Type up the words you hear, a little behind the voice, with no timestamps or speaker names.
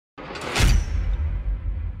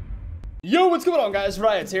Yo, what's going on, guys?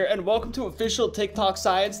 Riots here, and welcome to Official TikTok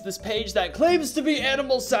Science, this page that claims to be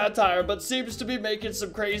animal satire, but seems to be making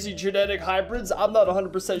some crazy genetic hybrids. I'm not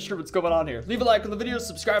 100% sure what's going on here. Leave a like on the video,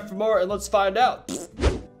 subscribe for more, and let's find out.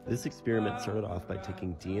 This experiment started off by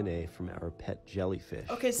taking DNA from our pet jellyfish.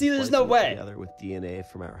 Okay, see, there's no way. Together with DNA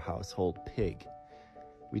from our household pig.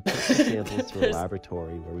 We took the samples to a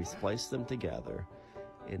laboratory where we spliced them together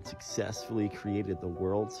and successfully created the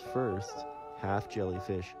world's first half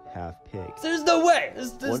jellyfish, half pig. There's no way.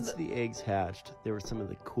 Once the eggs hatched, they were some of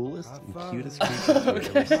the coolest and cutest creatures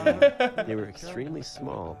we've ever seen. They were extremely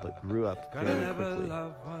small, but grew up very quickly.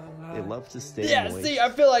 They love to stay moist. See, I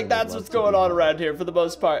feel like that's what's going on around here for the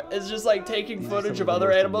most part. It's just like taking footage of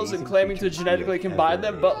other animals and claiming to genetically combine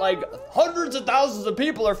them, but like hundreds of thousands of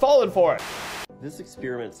people are falling for it. This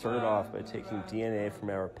experiment started off by taking DNA from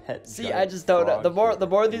our pet. See, I just don't know. The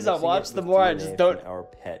more of these I watch, the more I just don't. Our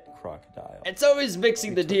pet crocodile. It's always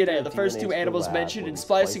mixing the DNA of the first two animals mentioned and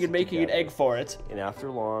splicing and making an egg for it. And after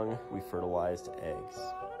long, we fertilized eggs.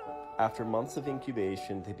 After months of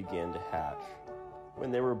incubation, they began to hatch. When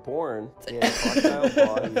they were born, they had crocodile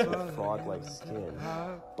bodies with frog-like skin,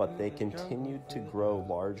 but they continued to grow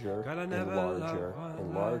larger and larger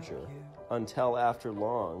and larger. Until after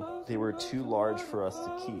long, they were too large for us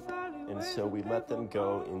to keep, and so we let them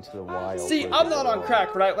go into the wild. See, I'm not on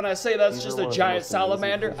crack, right, when I say that's just a giant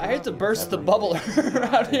salamander. I hate to burst the bubble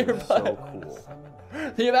around here, but so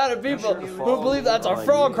cool. The amount of people who believe that's a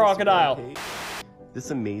frog crocodile.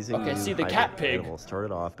 This amazing the cat pig animal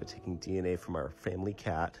started off by taking DNA from our family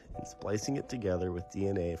cat and splicing it together with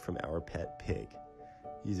DNA from our pet pig.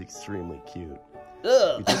 He's extremely cute.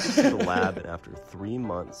 Ugh. We took it to the lab, and after 3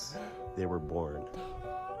 months, they were born.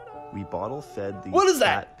 We bottle fed these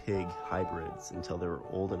cat-pig hybrids until they were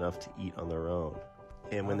old enough to eat on their own.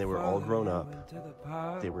 And when they were all grown up,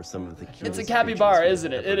 they were some of the cutest. It's a capybara,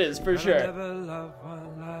 isn't it? It is, for sure.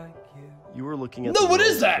 You were looking at what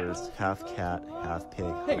is that? First half cat, half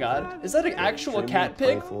pig. Hang on, is that an actual cat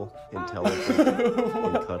pig? Playful, intelligent,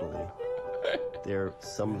 and cuddly. They're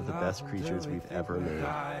some of the best creatures we've ever made.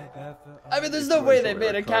 I mean, there's no way they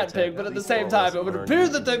made a cat pig, but at the same time, it would appear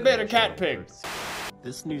that they made a cat pig.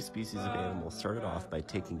 This new species of animal started off by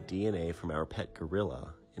taking DNA from our pet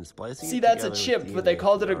gorilla and splicing it together. See, that's a chimp, but they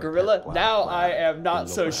called it a gorilla? Now I am not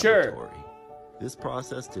so sure. This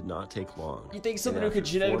process did not take long. You think someone who could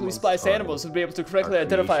genetically splice animals would be able to correctly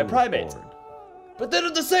identify a primate? But then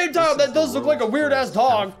at the same time, that does look like a weird-ass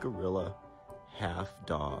dog. Half gorilla, half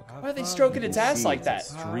dog. Why are they stroking its ass like that?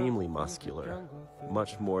 It's extremely muscular,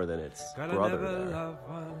 much more than its brother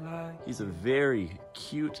there. He's a very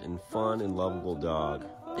cute and fun and lovable dog.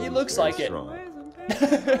 He looks like it.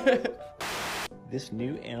 This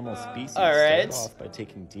new animal species started off by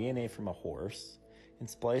taking DNA from a horse and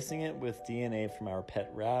splicing it with DNA from our pet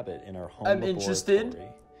rabbit in our home laboratory. Interested.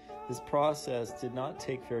 This process did not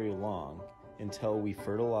take very long until we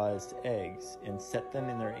fertilized eggs and set them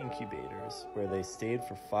in their incubators, where they stayed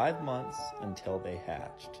for 5 months until they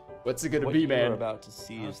hatched. What's it gonna what be, man? What you're about to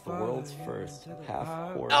see is the world's first half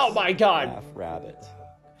horse, oh my God, half rabbit.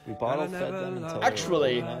 We bottle fed them until they were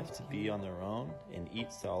old enough to be on their own and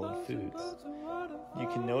eat solid foods. You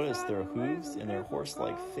can notice their hooves and their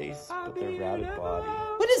horse-like face, but their rabbit body.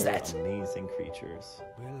 What is that? Amazing creatures.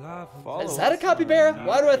 Is that a capybara?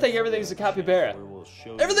 Why do I think everything's a capybara?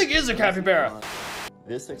 Everything is a capybara.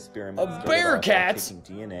 This experiment a bear cat taking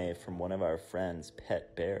DNA from one of our friends'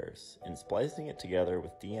 pet bears and splicing it together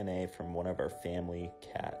with DNA from one of our family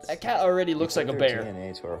cats. That cat already looks like a bear.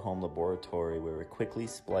 DNA to our home laboratory, where we quickly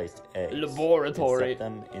spliced eggs and set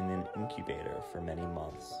them in an incubator for many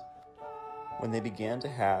months. When they began to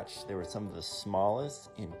hatch, they were some of the smallest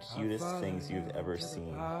and cutest things you've ever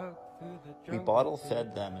seen. We bottle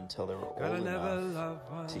fed them until they were old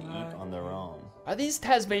enough to eat on their own. Are these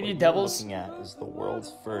Tasmanian devils? What you're looking at is the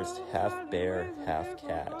world's first half bear, half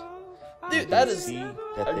cat. Dude, that is. See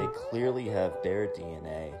that they clearly have bear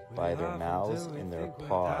DNA by their mouths and their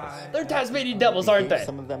paws. They're Tasmanian devils, aren't they?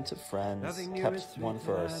 Some of them to friends, kept one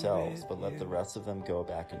for ourselves, but let the rest of them go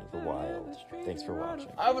back into the wild. Thanks for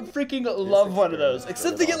watching. I would freaking love one of those,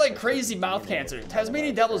 except they get like crazy mouth cancer.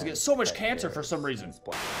 Tasmanian devils get so much cancer for some reason.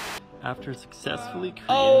 After successfully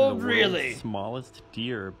creating the really? world's smallest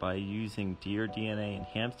deer by using deer DNA and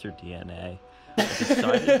hamster DNA, I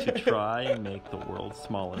decided to try and make the world's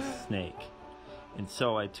smallest snake. And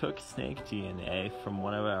so I took snake DNA from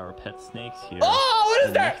one of our pet snakes here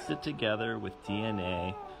and mixed it together with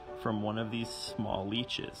DNA from one of these small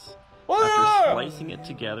leeches. After splicing it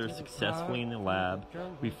together successfully in the lab,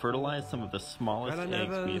 we fertilized some of the smallest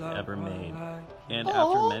eggs we have ever made. And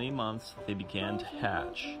after many months, they began to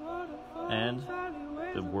hatch. And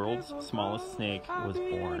the world's smallest snake was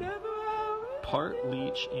born. Part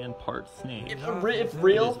leech and part snake. If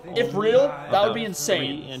real, that would be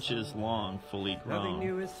insane. 3 inches long, fully grown.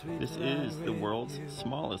 This is the world's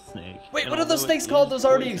smallest snake. Wait, And what are those although it snakes called? is Those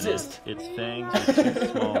already poisonous, exist. Its fangs are too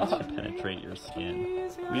small to penetrate your skin.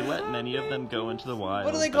 We let many of them go into the wild.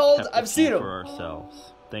 What are they but called? kept I've a seen few them. for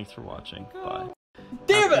ourselves. Thanks for watching. Bye.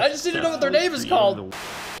 Damn it, I just didn't know what their name is called.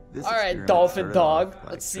 This All right, experiment dolphin started dog. off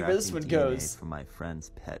by Let's see where this extracting one DNA goes. From my friend's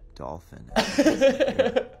pet dolphin.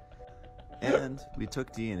 And we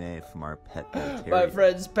took DNA from our pet bull terrier. My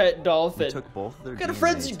friend's pet dolphin. We took both of their What kind of DNA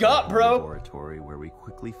friends you to got, a bro? laboratory where we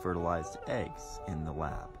quickly fertilized eggs in the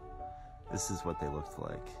lab. This is what they looked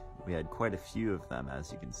like. We had quite a few of them,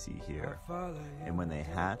 as you can see here. And when they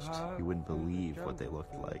hatched, you wouldn't believe what they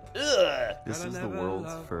looked like. Ugh. This is the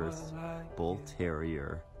world's first bull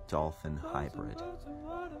terrier dolphin hybrid.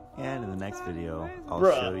 And in the next video, I'll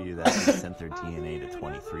Bruh. show you that we sent their DNA to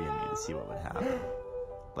 23andMe to see what would happen.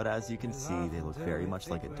 But as you can see, they look very much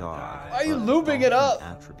like a dog. Why are you but lubing it dolphin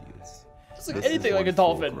up? Attributes. It's like This is anything like a one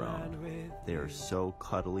dolphin. full-grown. They are so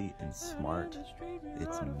cuddly and smart.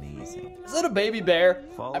 It's amazing. Is that a baby bear?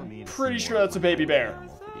 Follow me I'm to see pretty more sure of that's a my baby bear.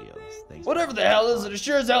 animal videos. Thanks Whatever for the hell is it, it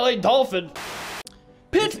sure as hell ain't dolphin.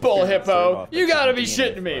 Pitbull hippo, you gotta be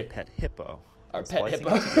shitting me. Our pet hippo. Our And pet splicing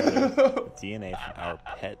hippo. it together with DNA from our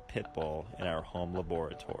pet pit bull in our home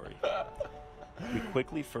laboratory. We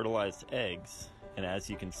quickly fertilized eggs, and as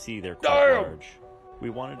you can see, they're quite Damn. large. We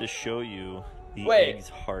wanted to show you the Wait, egg's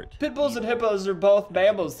heart. Pit bulls and hippos are both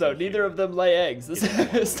mammals, though. Neither of them lay eggs.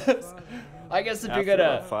 I guess if After you're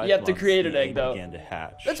about gonna, 5 you have to months, create an the egg, though. began to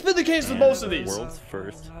hatch. That's been the case with And most of the these. world's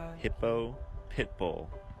first hippo pit bull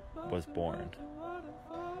was born.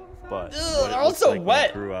 But Ugh, what they're it all looks so like when wet.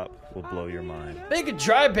 it grew up will blow your mind. Make a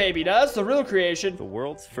dry baby, now that's the real creation. The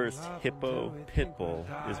world's first hippo pit bull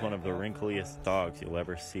is one of the wrinkliest dogs you'll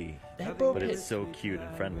ever see, Hippo but pit. it's so cute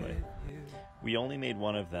and friendly. We only made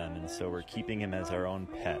one of them, and so we're keeping him as our own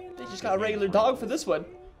pet. They just got a regular dog for this one.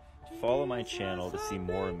 Follow my channel to see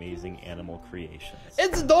more amazing animal creations.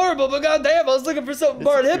 It's adorable, but goddamn, I was looking for something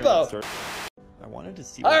more than hippo. I wanted to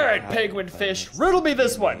see. Alright, penguin fish, riddle me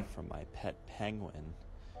this one. From my pet penguin,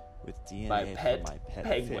 with DNA My from pet my pet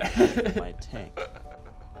penguin. fish in my tank.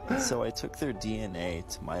 And so I took their DNA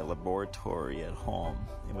to my laboratory at home,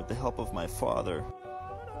 and with the help of my father,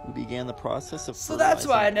 we began the process of So that's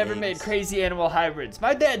why I fertilizing never made eggs crazy animal hybrids.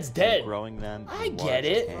 My dad's and dead. growing them I in get large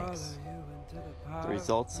it. tanks. The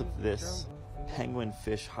results of this penguin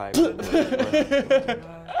fish hybrid were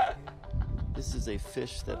this is a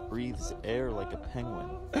fish that breathes air like a penguin.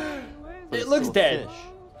 But It it's looks still a dead.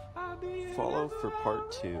 fish. Follow for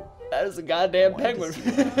part 2. That is a goddamn Wanted to penguin see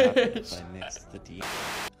what would happen fish. if I mixed the DNA.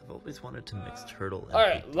 I've always wanted to mix turtle and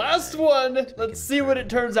Alright, pig last DNA one. to make Let's an see what it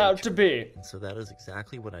incredible turns out creature. to be. And so that is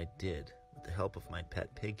exactly what I did with the help of my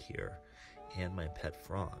pet pig here and my pet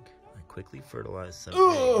frog. I quickly fertilized some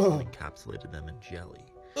eggs and encapsulated them in jelly.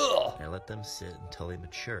 Ugh. I let them sit until they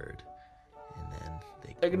matured, and then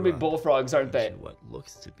They're gonna be grew up bullfrogs, aren't they? into what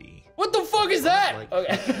looks to be, What the fuck is that? Like-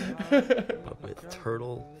 Okay. but with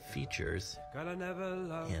turtle features and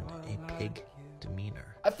a pig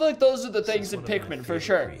demeanor. I feel like those are the This things is in one of my Pikmin for favorite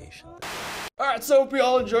sure. creations. Alright, so hope you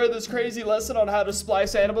all enjoyed this crazy lesson on how to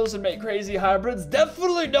splice animals and make crazy hybrids.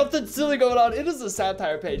 Definitely nothing silly going on. It is a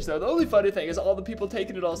satire page though. The only funny thing is all the people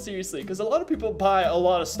taking it all seriously, because a lot of people buy a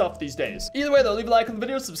lot of stuff these days. Either way though, leave a like on the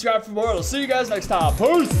video, subscribe for more, and I'll see you guys next time.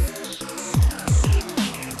 Peace!